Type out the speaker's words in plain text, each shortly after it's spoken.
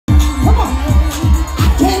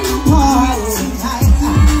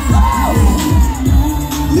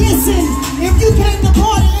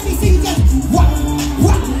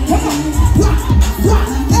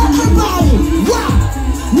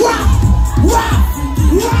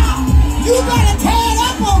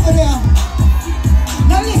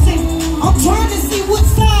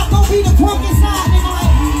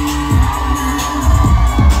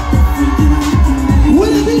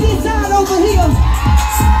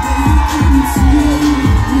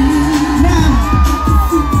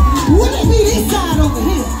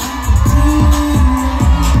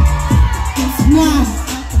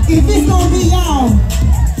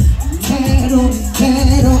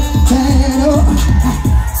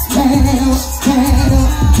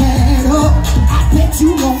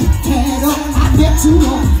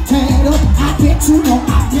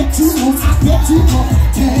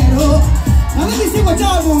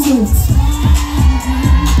gonna do?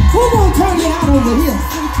 Who gonna turn it out over here?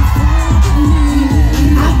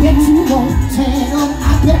 I bet you won't turn up.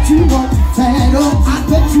 I bet you won't turn up. I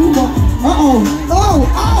bet you won't. Uh-oh. Oh,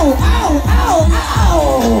 oh, ow, ow, ow.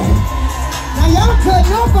 Now y'all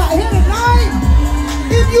cutting up out here tonight.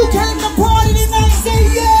 If you came to party tonight, say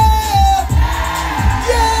yeah.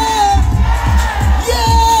 Yeah.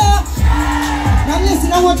 Yeah. Now listen,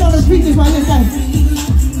 I want y'all to speak this right here. Say,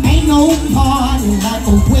 ain't no party like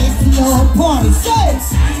a Westlaw party. Say it.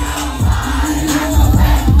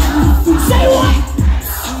 Say what?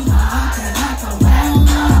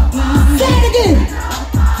 Say it again.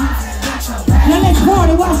 Now let's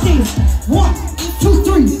party. Watch this. 1, 2,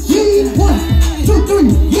 3. Yeah. 1, 2,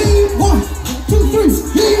 3. Yeah. 1, 2, 3.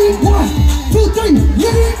 Yeah. 1, 2, 3.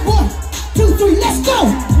 Yeah. 1, 2, 3. Let's go.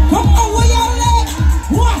 Come on, where y'all at?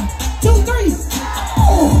 1, 2, 3.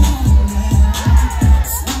 Oh.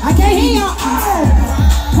 I can't hear y'all. Oh.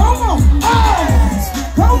 Come on. Oh.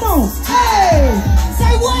 Come on. Hey.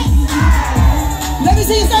 Say what? Let me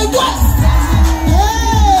see you say what?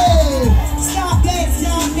 Hey. Stop that.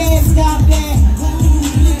 Stop that. Stop that.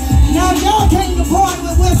 Now if y'all came to party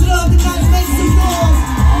with Westlaw tonight, make some noise.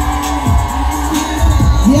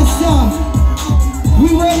 Yes, sir. We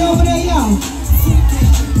ready over there, y'all.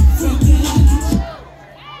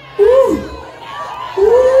 Woo.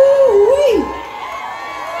 Woo-wee.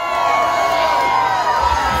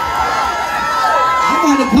 I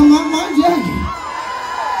gotta come out my jacket.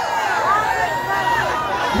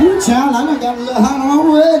 Ooh, child, I done got a little hot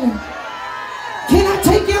already. Can I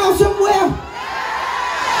take y'all somewhere?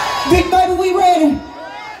 Big baby, we ready?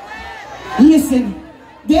 Listen,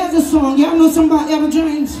 there's a song. Y'all know something about Ella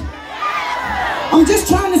James? I'm just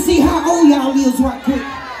trying to see how old y'all is right quick.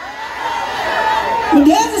 But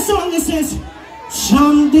there's a song that says,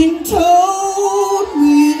 something told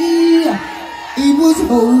me it was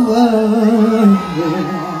over.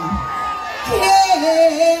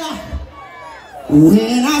 Yeah.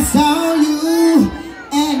 When I saw you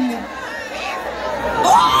and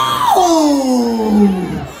oh,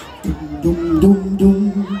 dum dum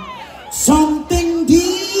dum, something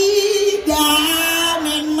deep down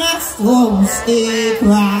in my soul said,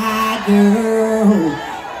 cry, girl.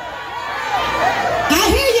 I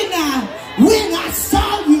hear you now. When I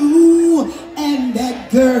saw you and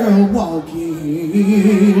that girl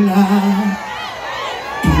walking out,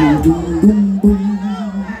 dum dum dum dum.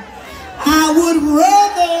 I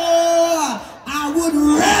would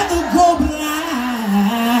rather go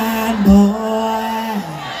blind, boy,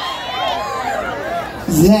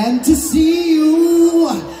 than to see you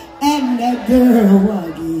and that girl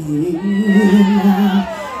again.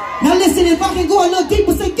 Now listen, if I can go a little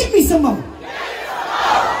deeper, say, give me some more.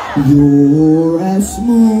 You're as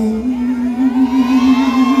smooth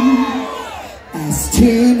as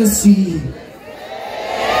Tennessee.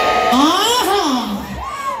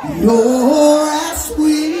 You're as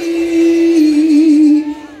sweet,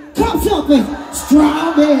 come something,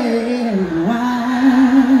 strawberry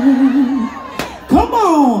wine. Come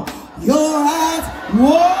on, you're as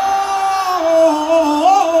warm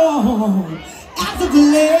as a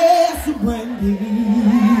glass of brandy.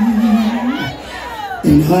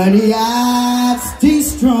 And honey, I stay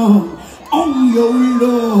strong on your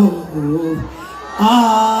love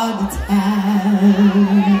all the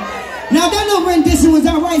time. Now that little rendition was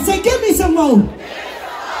alright. Say, give me some more.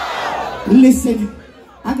 Listen,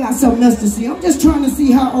 I got something else to see. I'm just trying to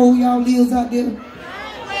see how old y'all lives out there.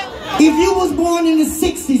 If you was born in the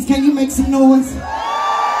 60s, can you make some noise?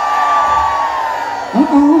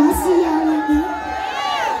 Uh-oh, I see y'all out there.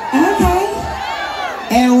 Okay.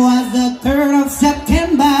 It was the 3rd of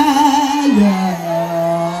September, yeah.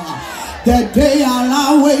 That day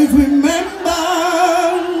I'll always remember.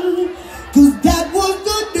 Cause that was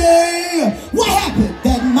the day. What happened?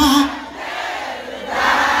 That my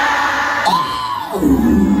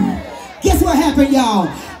guess what happened, y'all?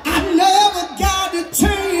 I never got a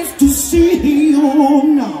chance to see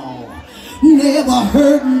him, no. Never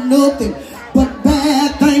heard nothing but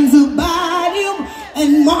bad things about him.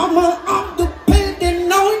 And mama, I'm depending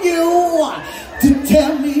on you to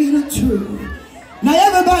tell me the truth. Now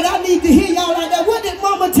everybody, I need to hear y'all like that. What did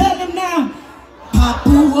mama tell him now? Papa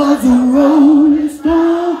was a rolling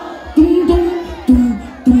stone. Dum, dum, dum,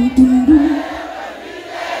 dum, dum, dum.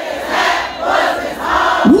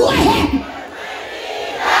 What happened?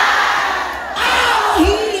 Oh,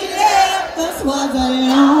 he left us was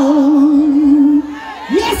alone.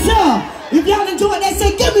 Yes, sir. If y'all enjoyed that,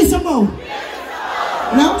 say, give me some more.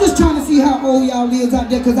 Now, I'm just trying to see how old y'all lives out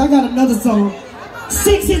there, because I got another song.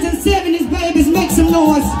 60s and 70s, babies, make some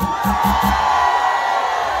noise.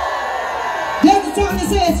 There's a the song that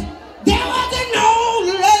says, there was an old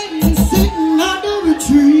lady sitting under a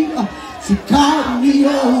tree. She called me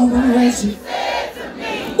over and she said to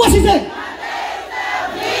me, what she said? My days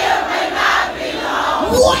down here may not be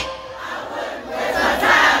long. What? I wouldn't waste my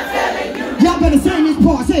time telling you. Y'all better sing this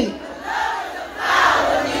part, say it.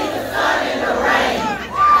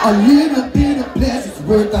 A little bit of pleasure's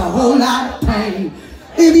worth a whole lot of pain.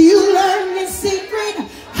 If you learn the secret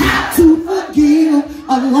how to forgive,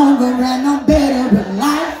 a longer and a better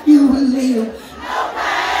life you will live.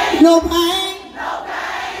 No pain, no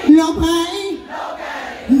pain, no pain,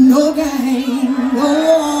 no gain,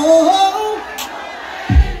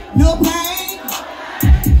 no gain, no pain,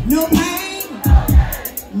 no pain,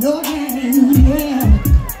 no gain, yeah.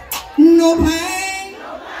 No pain,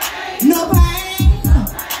 no pain.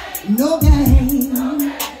 No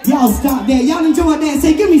game. Y'all stop that. Y'all enjoyed that.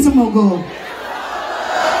 Say, give me some more gold.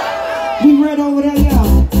 We right over there,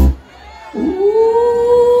 y'all.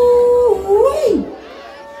 Ooh,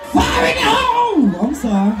 fire in the hole. I'm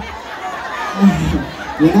sorry.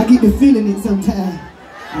 When I get to feeling it sometimes,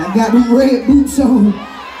 I got them red boots on.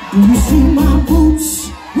 Do you see my boots?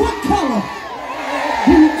 What color?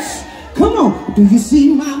 Boots. Come on. Do you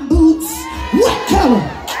see my boots? What color?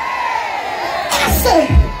 I say.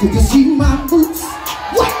 Do you see my boots?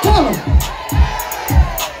 What color?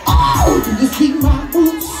 Oh, do you see my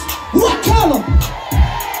boots? What color?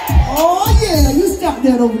 Oh yeah, you stop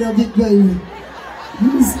that over there, big baby.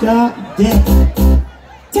 You stop that.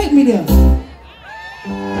 Take me there.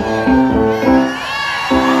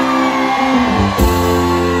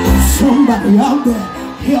 Somebody out there,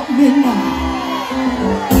 help me now.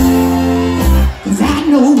 'Cause I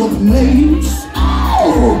know a place.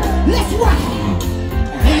 Oh, let's ride.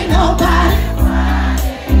 Ain't nobody crying.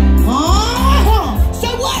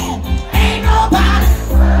 Say what? Ain't nobody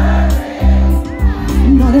worrying.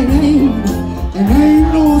 No, they ain't. And they ain't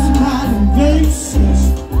no smiling faces.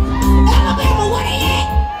 Alabama, where they at?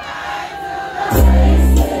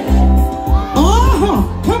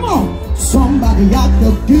 Come on. Somebody out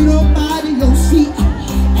there, get up out of your seat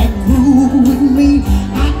and groove with me.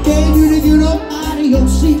 I dare you to get up out of your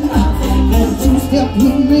seat and two-step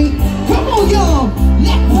with me. Come on, y'all.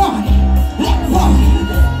 Let's party. Let's party.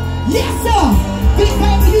 Yes, sir. Big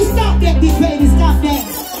baby, you stop that, big baby. Stop that.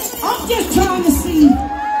 I'm just trying to see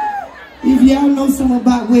if y'all know something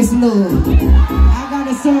about West Love. I got a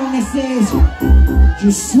song that says,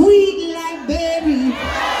 you're sweet like berry.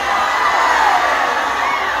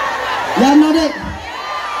 Y'all know that?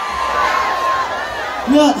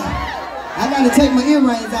 Look, I gotta take my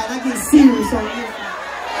earrings out. I get serious on this.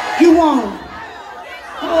 You want?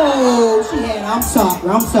 Oh, she had. I'm sorry,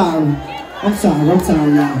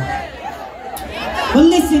 y'all. But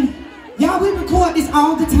listen, y'all, we record this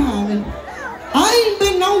all the time, and I ain't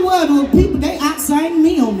been nowhere to people. They outsang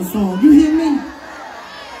me on the song. You hear me?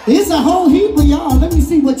 It's a whole heap of y'all. Let me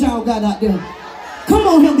see what y'all got out there. Come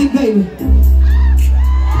on here, big baby.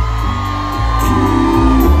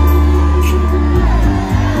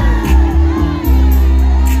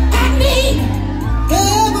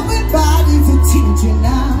 Teaching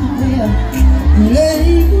now, yeah.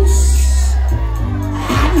 Ladies, I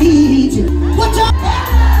need you. What y'all?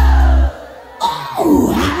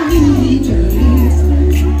 Oh, I need you.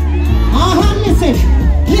 Listen.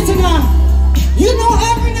 Listen now. You know,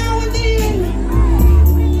 every now and then,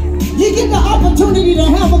 you get the opportunity to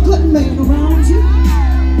have a good man around you.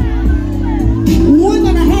 One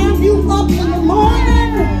gonna have you up in the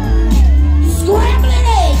morning, scrambling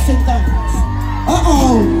eggs and things.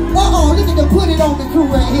 Uh-oh, look at them put it on the crew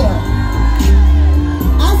right here.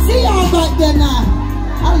 I see y'all right there now.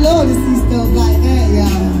 I love to see stuff like that,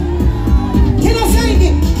 y'all. Can I sing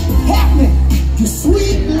it? Help me. You're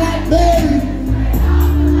sweet like berry.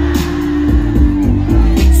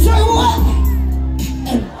 Say what?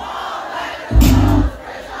 And all like the rose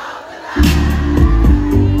fresh off the line. I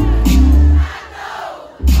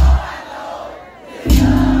know, this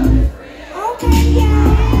love is real. Okay, yeah.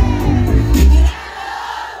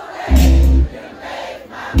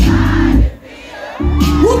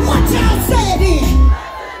 What y'all say then?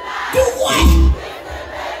 Do what?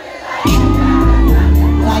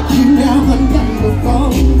 Like you never done before.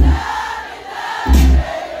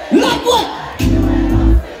 Like what?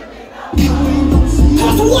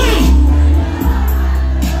 Cause why?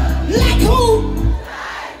 Like who?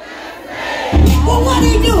 Well, what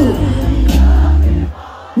they do?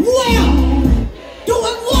 Well,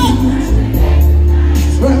 doing what?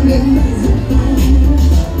 Running.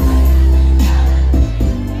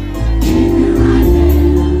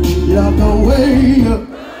 Love the way you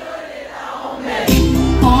put it on me.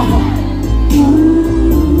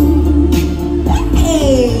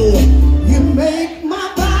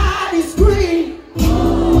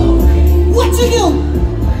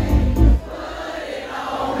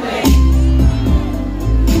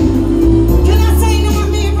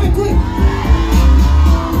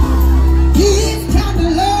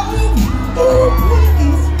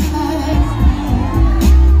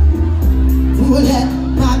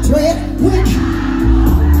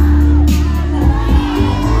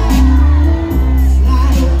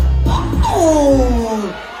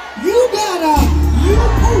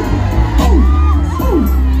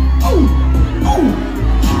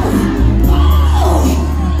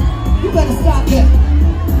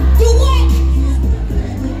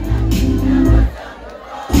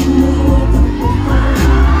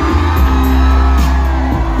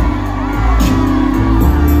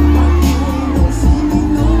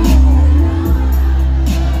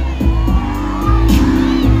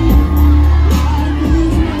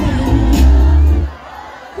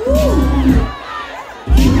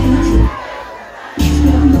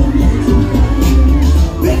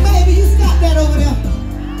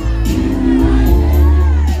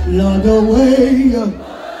 the way.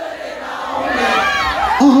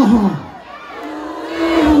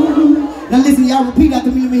 Now listen, y'all repeat after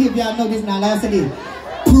me. Let me hear if y'all know this now. Last it is.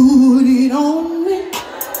 Put it on me.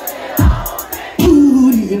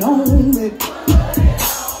 Put it on me.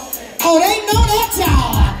 Oh, they know that,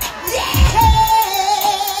 y'all. Yeah.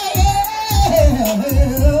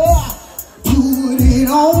 Put it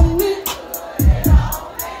on me.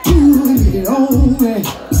 Put it on me.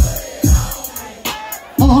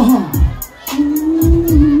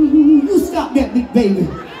 You stop that, big baby.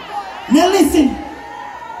 Now listen.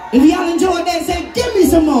 If y'all enjoyed that, say, give me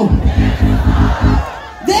some more.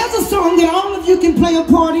 There's a song that all of you can play a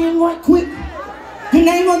part in right quick. The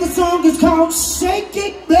name of the song is called Shake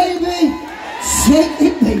It, Baby. Shake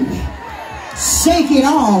it, baby. Shake it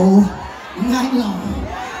all night long.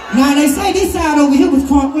 Now they say this side over here was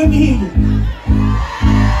crunk. Let me hear you.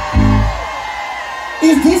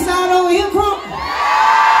 Is this side over here crunk?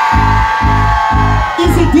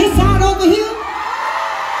 Is it this side over here?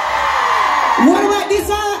 What about this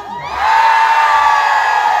side?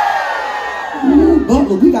 Ooh,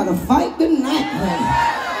 Butler, we got to fight tonight,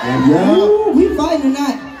 honey. Yeah. Ooh, we fighting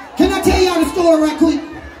tonight. Can I tell y'all the story right quick?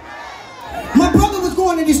 My brother was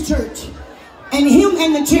going to this church, and him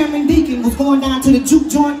and the chairman deacon was going down to the juke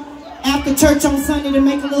joint after church on Sunday to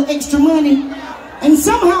make a little extra money, and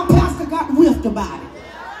somehow pastor got whiffed about it.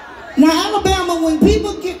 Now, Alabama, when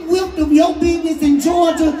people get whipped of your business in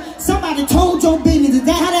Georgia, somebody told your business. Is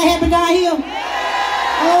that how that happened out here?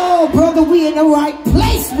 Oh, brother, we in the right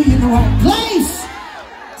place. We in the right place.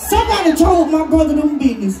 Somebody told my brother them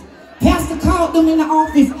business. Pastor called them in the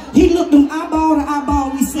office. He looked them eyeball to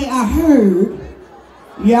eyeball. He said, I heard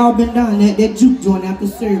y'all been down at that juke joint after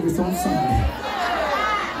service on Sunday.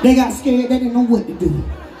 They got scared. They didn't know what to do.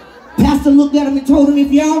 Pastor looked at him and told him,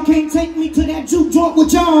 if y'all can't take me to that juke joint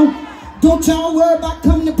with y'all, don't y'all worry about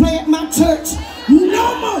coming to play at my church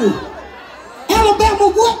no more. Alabama,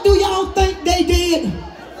 what do y'all think they did?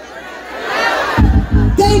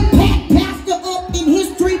 They packed Pastor up in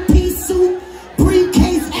his three-piece suit,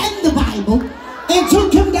 briefcase, and the Bible, and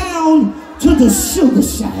took him down to the sugar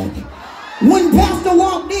shack. When Pastor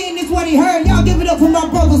walked in, this is what he heard. Y'all give it up for my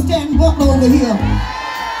brother Stan Butler over here.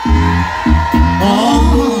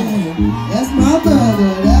 That's my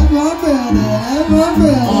brother, that's my brother, that's my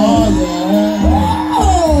brother. Oh, yeah.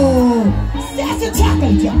 Oh, that's a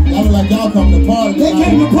chocolate jar. I was like, y'all come to party. They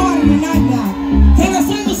came to party tonight now. Can I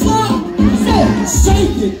sing the song? Say,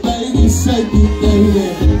 shake it, baby, shake it, baby.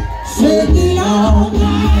 Shake it all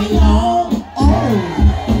night long. Oh.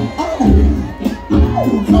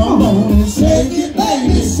 Come on and shake it,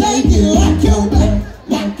 baby, shake it like your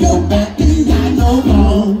back ain't got no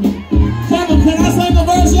bone. Can I sing the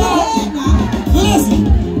verse, y'all? Listen,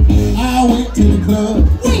 I went to the club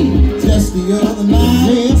just the other night.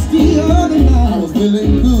 I was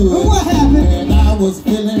feeling good. What happened? And I was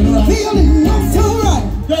feeling right. Feeling not so right.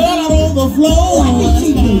 Girl, out on the floor,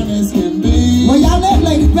 as fine as can be. Well, y'all let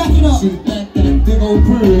ladies back it up. She backed that big old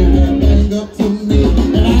pretty and bang up to me.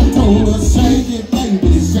 And I told her, shake it,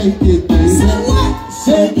 baby, shake it, baby. Say what?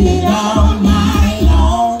 Shake it all night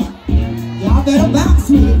long. Y'all better bounce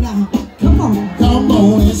with it now. Come on. Come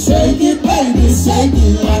on and shake it, baby, shake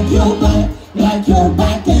it like your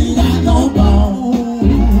back ain't got no bone.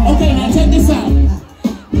 Okay, now check this out.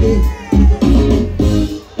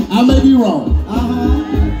 I may be wrong.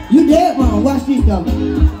 You dead wrong. Watch this though.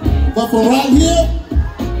 But from right here,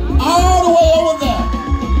 all the way over there,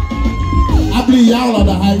 I believe y'all on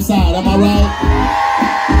the hype side, am I right?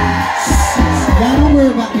 Y'all don't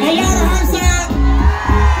worry about that. Hey, y'all the hype side?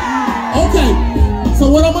 Okay, so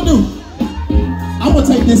what I'm gonna do, I'm gonna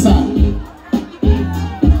take this side.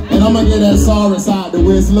 And I'm gonna get that sorry side to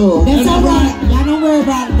where it's love. That's all right. Y'all don't worry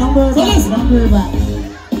about it. Don't worry about it. Don't worry about it.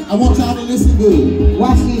 I want y'all to listen good.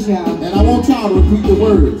 Watch this, y'all. And I want y'all to repeat the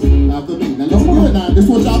words after me. Now listen good now. This is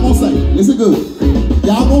what y'all gonna say. Listen good.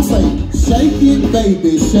 Y'all gonna say, shake it,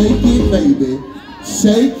 baby, shake it, baby.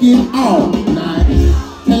 Shake it all night.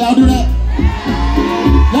 Can y'all do that?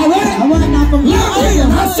 Y'all ready? All right, now from Loud here,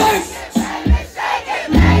 now shake.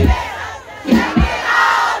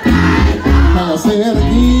 Can y'all say it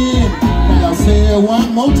again? Can y'all say it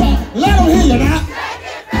one more time? Let them hear you now.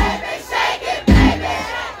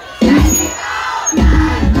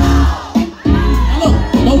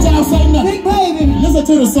 Big baby, listen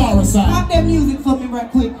to the sorry side. Stop that music for me right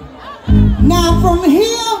quick. Now from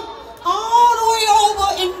here all the way over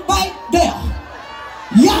and right there,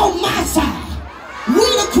 y'all my side, we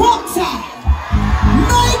the crunk side.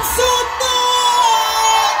 Make some noise.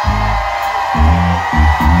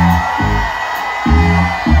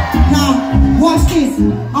 Now watch this.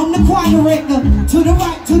 I'm the choir director. To the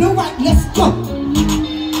right, let's go.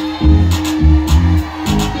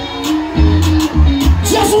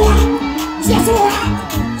 Just rock, just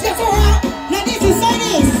rock, just rock. Now this is say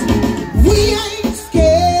this. We ain't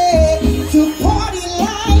scared to party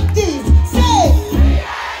like this. Say, we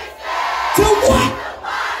ain't scared to what?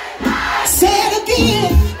 Say it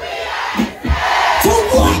again. We ain't scared to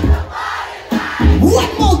what?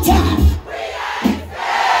 One more time. We ain't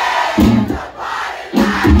scared to party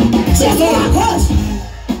like just rock, hush.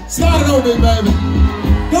 Start it over, baby.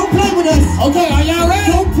 Don't play with us. Okay, are y'all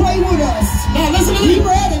ready? Don't play with us. Now listen to me. We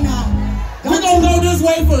ready now. We're gonna go this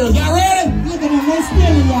way first. Y'all ready? Look at them, they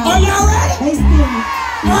stealing y'all. Are y'all ready? They stealing.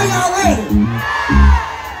 Are y'all ready?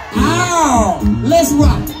 Oh, let's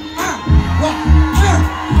rock.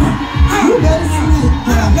 You got a snake,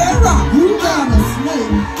 girl. Let's rock. You got a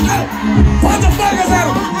snake. Hey, point the fingers at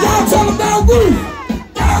them. Y'all tell them down groove.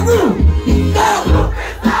 Down groove. Down.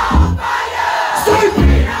 Straight. We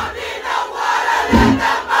don't need no water. Let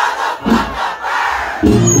the motherfucker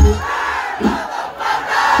burn.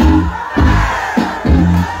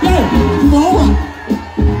 Yo, come on.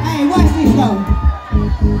 Hey, watch this though.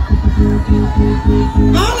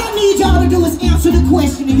 All I need y'all to do is answer the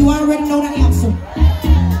question, and you already know the answer.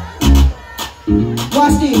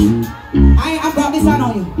 Watch this. I brought this out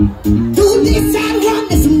on you. Do this side run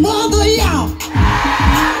this mother, y'all.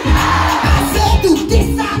 I said do this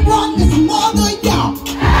side run this mother, y'all.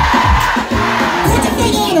 Put your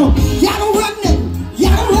finger at them. Y'all don't run it.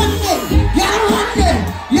 Y'all don't run it. Y'all don't run it.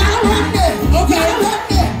 Y'all don't run it. Okay. Y'all don't run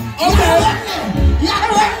it. Okay. Y'all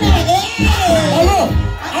don't run it. Yeah. Hey, look.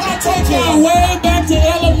 I'm gonna take y'all way back to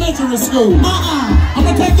elementary school. I'm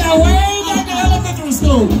gonna take y'all way back to elementary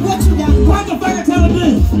school. What you got? Point the finger, tell them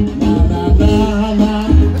this. Na na na na.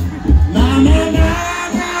 Na na na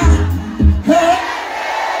na. Hey.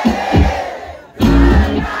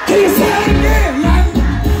 Can you say it again, man?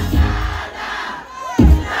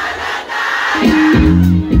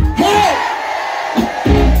 Hey.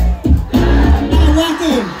 Now walk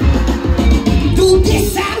in. Do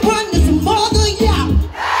this side run this mother, y'all.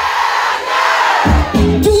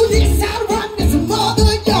 Do this side run this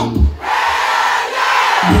mother, y'all.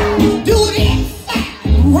 Do this side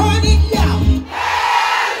run it, y'all.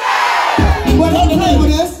 But don't play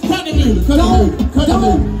with us. Cut the music. Cut the music. Cut the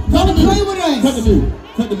music. Cut the music. Play with us. Cut the music.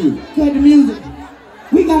 Cut the music. Cut the music.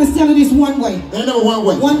 We gotta settle this one way. There's never one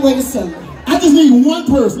way. One way to settle it. I just need one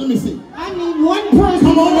person. Let me see. I need one person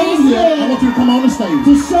Come on over here. I want you to come on the stage.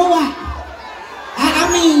 to show out.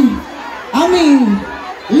 I mean,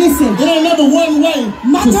 listen. There ain't never one way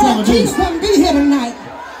My to dog celebrate. Keith couldn't be here tonight,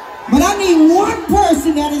 but I need one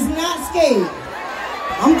person that is not scared.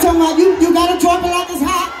 I'm talking about you gotta drop it like it's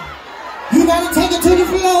hot. You gotta take it to the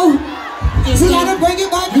floor. You gotta bring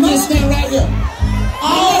it back. You just stand right here.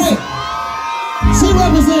 All right. She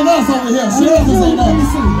represent us over here. She represent Let me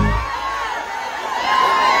us. see.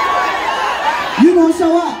 You gonna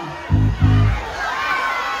show up?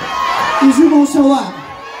 Is you gonna show up?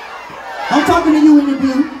 I'm talking to you in the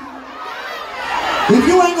view. If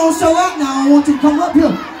you ain't gonna show up now, I want you to come up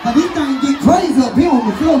here. Cause these things get crazy up here on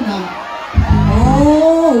the floor now.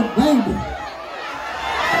 Oh, baby.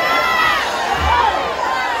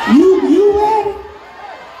 You ready?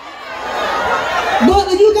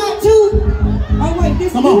 Butler, you got two? Oh, wait,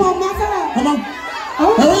 this Come you on. on my side? Come on.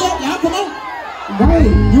 Oh. Hurry up, y'all. Come on. Right.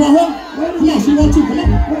 You want her? Wait a Come on. She wants you. Come on.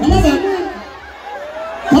 Come on, baby.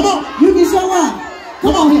 Come on. You can show up.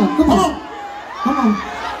 Come on here. Come on. Come on.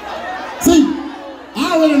 See, I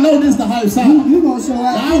already know this the hype side. You gonna show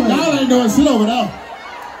up. Y'all ain't doing shit over there.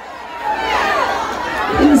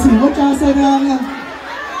 Let me see. What y'all say down there?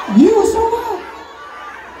 You will show up.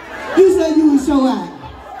 You said you would show up.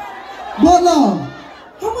 But Lord,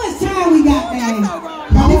 how much time we got, man?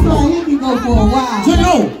 Now this right here can go for a while.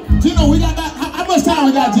 Gino, we got that. How much time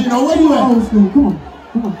we got, Gino? Where you at? Old school. Come on.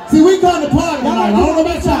 Come on. See, we come to party tonight. I don't know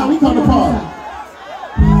about y'all. We come to party.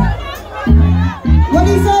 What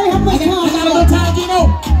do you say? How much I time? got a little time, Gino.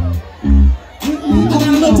 I got a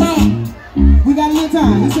little time. We got a little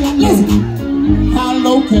time. You say, Listen, how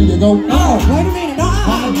low can you go? Oh, wait a minute. No,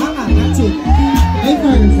 not you. Hey,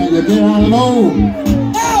 first. Can you get how low?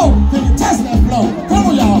 Oh, can you test that flow? Come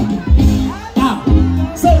on, y'all. Ow.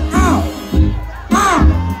 Say ow. Ow.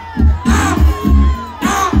 Ow.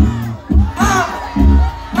 Ow. Ow.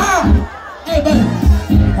 Ow. Hey, baby.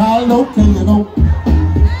 How low can you go?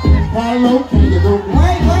 How low can you go? Wait,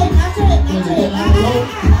 not you. Can you get how low?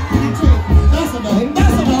 That's enough.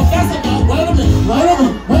 That's enough. That's enough. Wait a minute.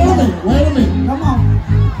 Wait a minute. Come on.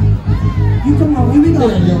 You come on. Here we go.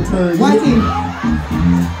 Your turn. Watch it.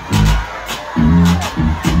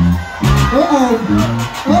 Uh-oh.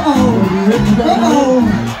 How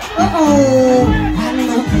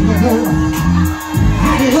low can you go?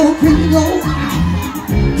 How low can you go?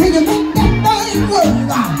 Can you make that thing work?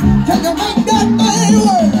 Can you make that thing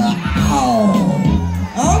work? Oh.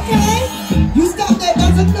 Okay. You stop that.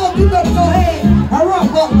 That's enough. You better go ahead. All right,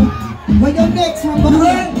 Butler. Where your next one, Butler? You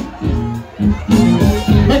ready?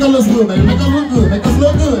 Make us look good, baby. Make us look good. Make us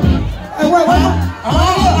look good. Hey, wait. Hey.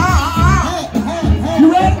 You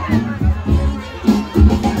ready?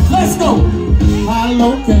 Let's go. How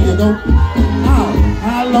low can you go?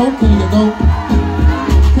 How low can you go?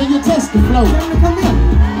 Can you test the flow? Come here.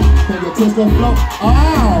 Can you test the flow?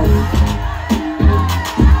 Oh.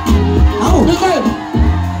 Big baby.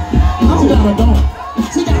 She got a dome.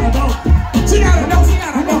 She got a dome. She got a dome. She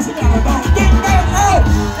got a dome. She got a dome. Big baby. Oh.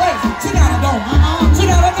 Wait. She got a dome. She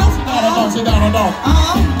got a dome. She got a dome. She got a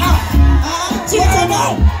dome. She got a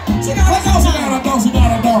dome. She got a dome. She got a dome. She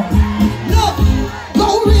got a dome. Look. Go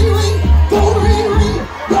Riri. Go Riri.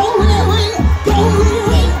 Go Riri. Go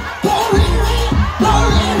Riri. Go Riri. Go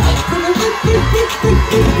Riri.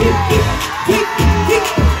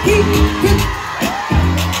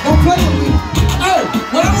 Don't play with me. Hey,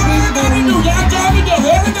 whatever everybody do, y'all drive it down.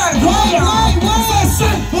 Everybody, Wait.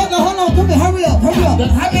 Hold on. Come here. Hurry up.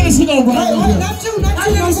 How many she gonna run over here? Not you. How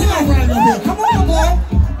many she gonna run over here? Come on, boy.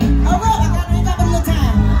 All right, I got a little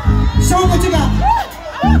time. Show them what you got.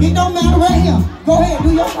 It don't matter right here. Go ahead, do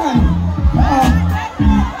your thing.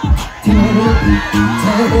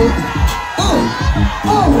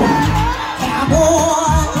 Cowboy,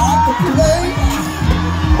 like to play.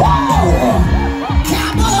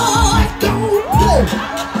 Cowboy, don't play.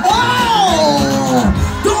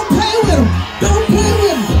 Don't play with him. Don't play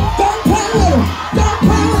with him. Don't play with him. Don't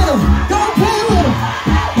play with him. Don't play with him.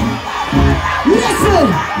 Listen.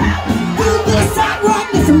 Do this side right,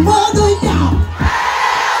 this mother, y'all.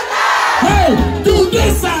 Hey, do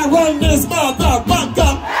this side, run this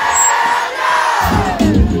motherfucker.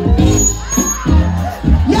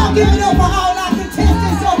 Y'all give it up for all our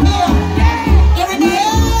contestants up here.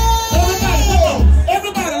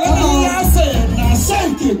 Everybody, let me hear y'all say it. Now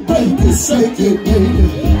shake it, baby, shake it, baby.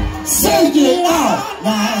 Shake it out,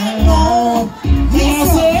 my Lord. Can y'all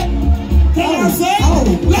say it? Can y'all say it?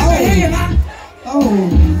 Let me hear you now.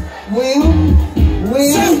 Well.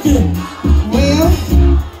 Shake it. Well.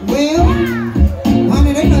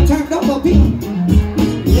 Honey, they done turned up here.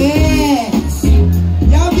 Yes.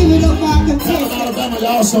 Y'all give it up for our contestants. Alabama,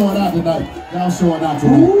 y'all showing out tonight. Y'all showing out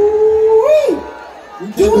tonight. Ooh-wee.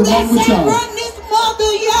 Do that with same y'all. run this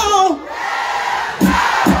mother, y'all.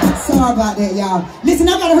 Sorry about that, y'all. Listen, I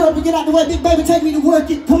gotta hurry up and get out the way. Big baby, take me to work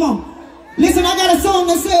it. Come on. Listen, I got a song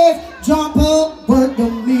that says, jump up, work the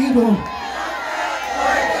middle.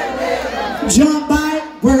 Jump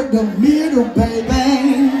back, work the middle,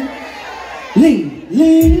 baby.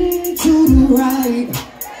 Lean to the right.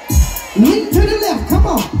 Lean to the left, come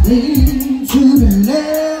on. Lean to the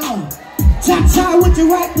left. Cha-cha with your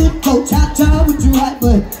right foot, go cha-cha with your right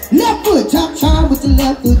foot. Left foot, cha-cha with your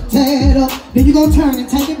left foot, tear it up. Then you gonna turn and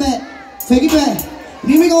take it back. Take it back.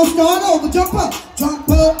 Then we gonna start over, jump up,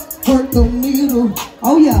 work the middle.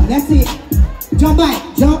 Oh yeah, that's it. Jump back,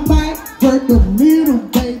 work the middle,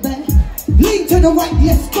 baby. Lean to the right,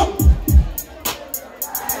 let's go.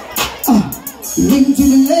 Lean to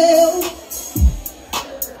the left.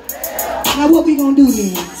 Now what we gonna do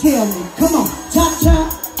then? Tell me. Come on. Cha-cha.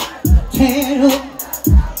 Tear it up.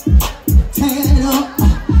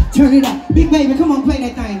 Turn it up. Big baby, come on, play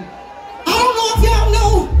that thing. I don't know if y'all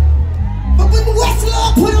know, but when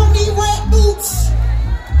Westlaw put on these red boots,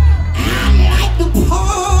 I like to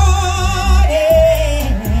party.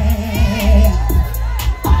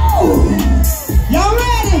 Oh. Y'all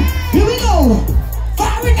ready? Here we go.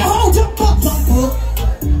 Fire in the hole, jump up.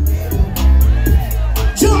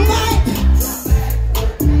 Jump back.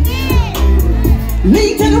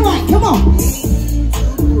 Lean to the right, come on.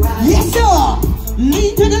 Yes, sir.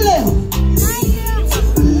 Lean to the left.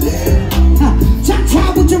 Cha-cha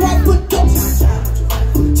with your right foot, go.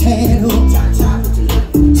 Tear it up.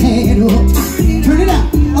 Turn it up.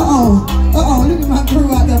 Look at my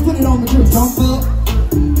crew out there. Put it on the crew. Jump up.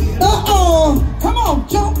 Come on,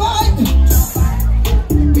 jump back.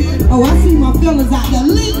 Oh, I see my fellas out there.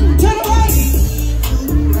 Lean to the right.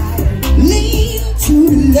 Lean to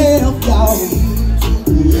the left, y'all.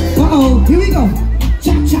 Here we go.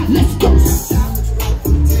 Cha-cha, let's go.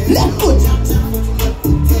 Left foot.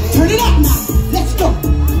 Turn it up now. Let's go.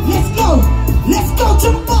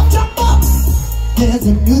 Jump up. There's a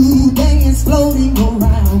new dance floating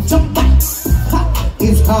around. Jump back.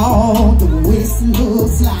 It's called the whistle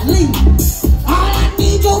slide. Lean. All I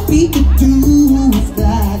need your feet to do is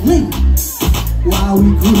glide. Lean. While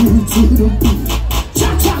we groove to the beat.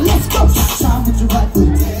 Cha-cha, let's go. Cha-cha with your right foot.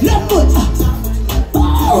 Left foot.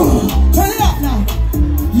 Oh, turn it up now.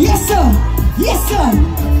 Yes, sir. Yes, sir.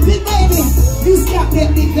 Big baby. You stop that,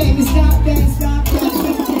 big baby. Stop that, stop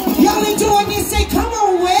that. Y'all enjoying this? Say, come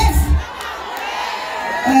on, Wes.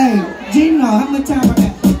 Hey, Gino, how much time I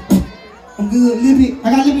got? I'm good. A little bit. I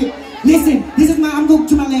got a little bit. Listen, this is my, I'm going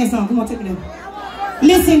to my last song. Come on, take it down.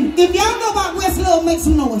 Listen, if y'all know about West Love, make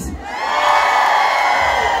some noise.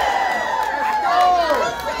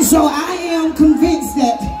 So I am convinced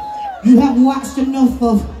that you have watched enough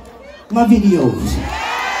of my videos.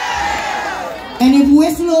 And if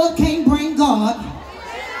West Love can't bring God,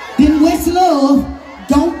 then West Love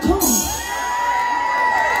don't come.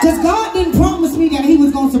 Because God didn't promise me that he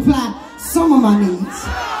was going to supply some of my needs.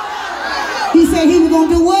 He said he was going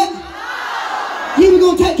to do what? He was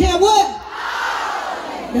going to take care of what?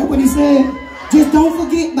 That's what he said. Just don't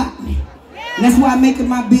forget about me. And that's why I make it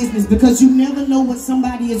my business, because you never know what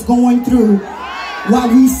somebody is going through while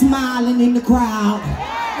we smiling in the crowd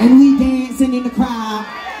and we dancing in the crowd.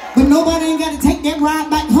 But nobody ain't got to take that ride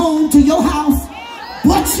back home to your house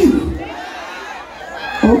but you.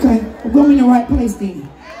 Okay, we're going in the right place then.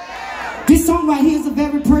 This song right here is a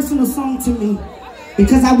very personal song to me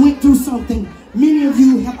because I went through something. Many of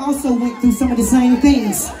you have also went through some of the same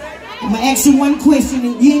things. I'm going to ask you one question,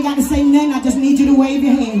 and you ain't got to say nothing. I just need you to wave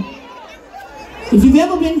your hand. If you've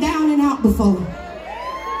ever been down and out before,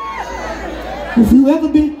 if you've ever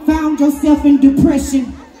found yourself in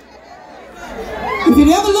depression, if it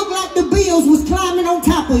ever looked like the bills was climbing on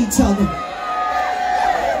top of each other,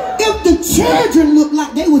 if the children looked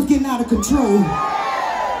like they was getting out of control,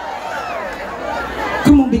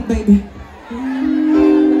 come on, big baby.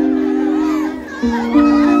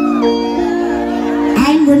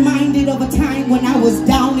 I'm reminded of a time when I was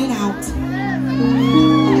down and out.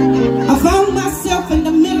 I found myself in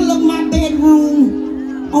the middle of my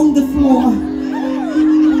bedroom on the floor,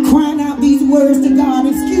 crying out these words to God.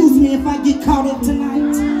 Excuse me if I get caught up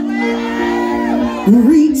tonight.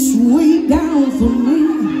 Reach way down for me.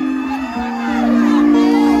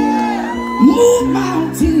 Move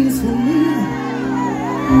mountains for me.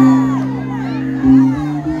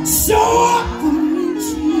 Show up for me,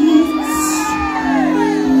 Jesus,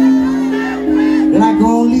 like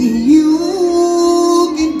only you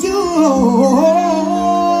can do.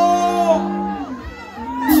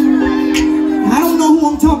 I don't know who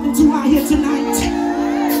I'm talking to out here tonight,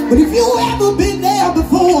 but if you ever been there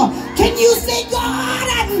before, can you say, God,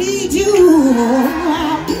 I need you?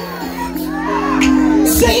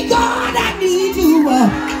 Say, God, I need you.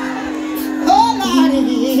 Oh, Lord,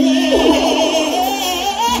 yeah.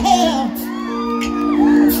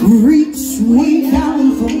 Reach way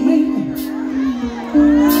down for me.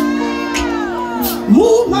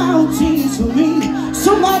 Move mountains for me.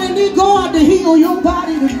 Somebody need God to heal your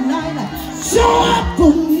body tonight. Show up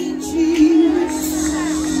for me, Jesus.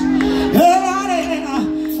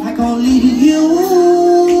 Like only you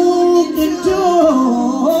can do.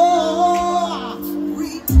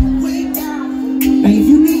 Now if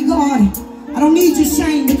you need God, I don't need your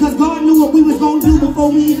shame, because God knew what we was going to do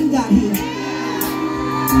before we even got here.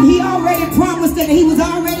 He already promised that he was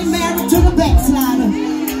already married to the backslider.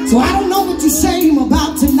 So I don't know what you're shame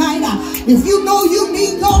about tonight. If you know you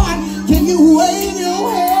need God, can you wave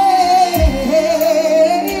your hand?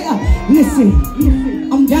 Listen,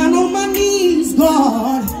 I'm down on my knees,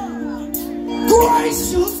 God.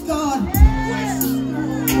 Gracious God.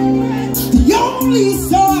 The only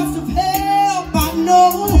source of help I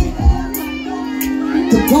know.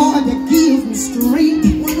 The God that gives me strength.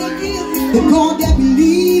 The God that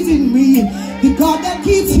believes in me. The God that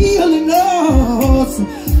keeps healing us.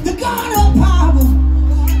 The God of power.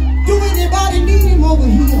 Do anybody need him over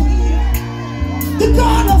here? The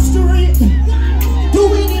God of strength.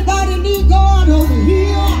 Do anybody need God over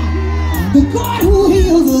here? The God who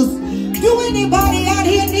heals us. Do anybody out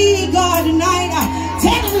here need God tonight?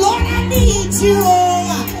 Tell him, Lord, I need you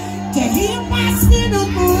to hear my sinner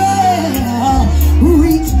prayer.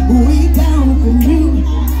 Reach way down for me.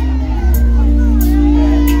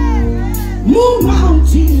 Move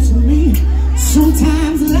mountains for me.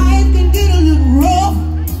 Sometimes life can get a little rough,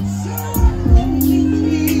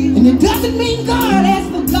 and it doesn't mean God has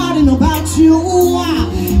forgotten about you.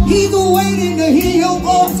 He's waiting to hear your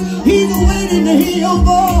voice. He's waiting to hear your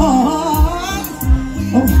voice.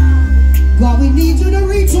 Oh, God, we need you to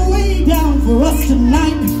reach way down for us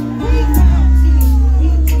tonight.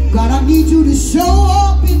 God, I need you to show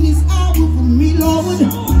up in this hour for me, Lord,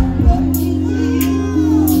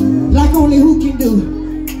 like only who can do.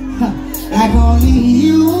 Like only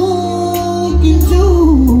you can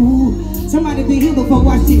do. Somebody be here before.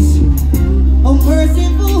 Watch this. Oh,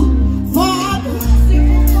 merciful Father,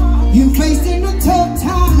 you facing a tough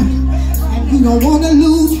time, and you don't want to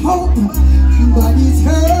lose hope, but it's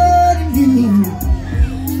hurting you.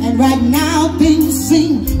 And right now things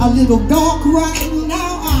seem a little dark right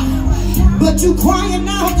now, but you crying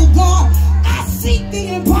out to God. I seek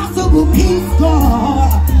the impossible peace, God.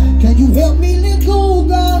 Can you help me let go,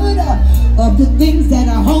 God, of the things that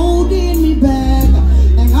are holding me back,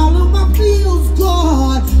 and all of my fears,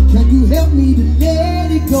 God? Can you help me to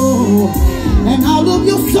let it go? And all of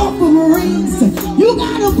your sufferings, you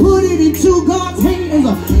gotta put it into God's hands.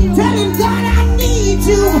 Tell him, God, I need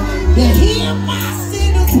you to hear my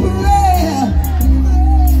sinner's prayer.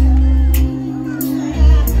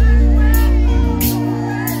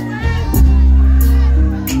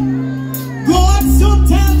 God,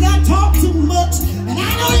 sometimes I talk too much and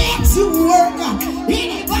I don't let you work.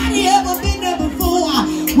 Anybody ever been there before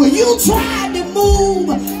where you tried to move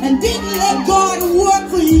and didn't let God work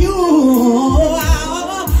for you?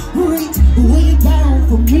 Reach way down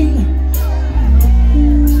for me.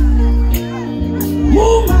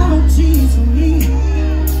 Move mountains for me.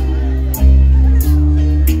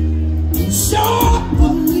 Show up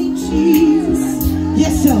for me, Jesus.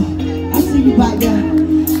 Yes, sir. I see you back there.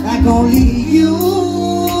 Like only you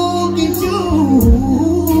can do.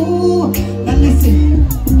 Now listen.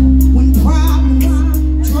 When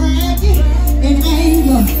problems drag you in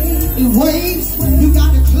anger, it weighs, you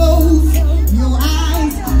gotta close your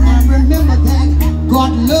eyes and remember that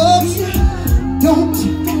God loves you. Don't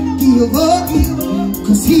give up,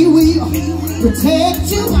 'cause he will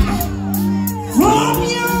protect you from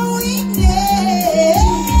your weakness.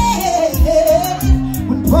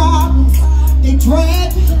 When problems, they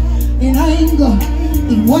drag in anger,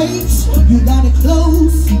 it weighs, you gotta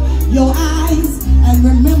close your eyes and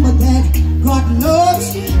remember that God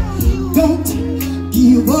loves you. Don't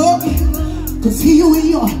give up, 'cause he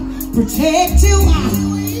will protect you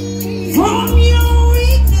from your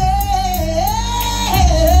weakness.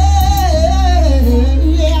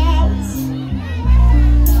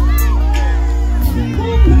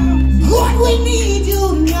 God, we need you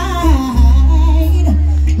tonight.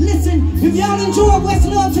 Listen, if y'all enjoy West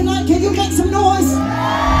Love tonight, can you make some noise?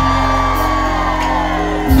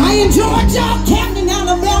 I enjoyed y'all, Camden,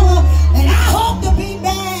 Alabama, and I hope to be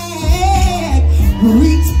back.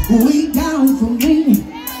 Reach way down for me.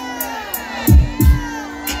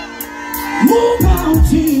 Move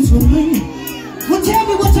mountains for me. Well, tell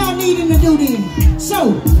me what y'all needing to do then. So